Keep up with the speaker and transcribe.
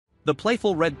The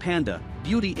playful red panda,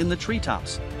 beauty in the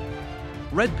treetops.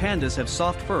 Red pandas have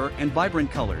soft fur and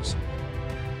vibrant colors.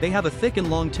 They have a thick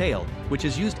and long tail, which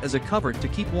is used as a cover to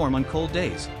keep warm on cold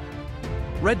days.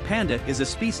 Red panda is a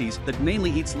species that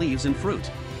mainly eats leaves and fruit.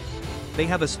 They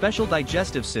have a special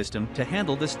digestive system to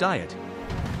handle this diet.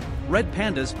 Red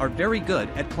pandas are very good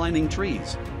at climbing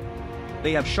trees.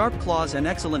 They have sharp claws and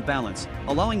excellent balance,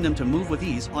 allowing them to move with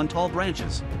ease on tall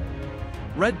branches.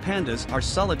 Red pandas are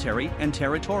solitary and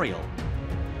territorial.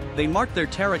 They mark their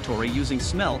territory using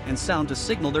smell and sound to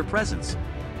signal their presence.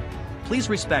 Please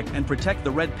respect and protect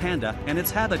the red panda and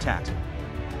its habitat.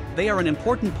 They are an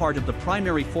important part of the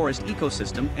primary forest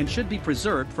ecosystem and should be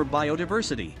preserved for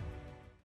biodiversity.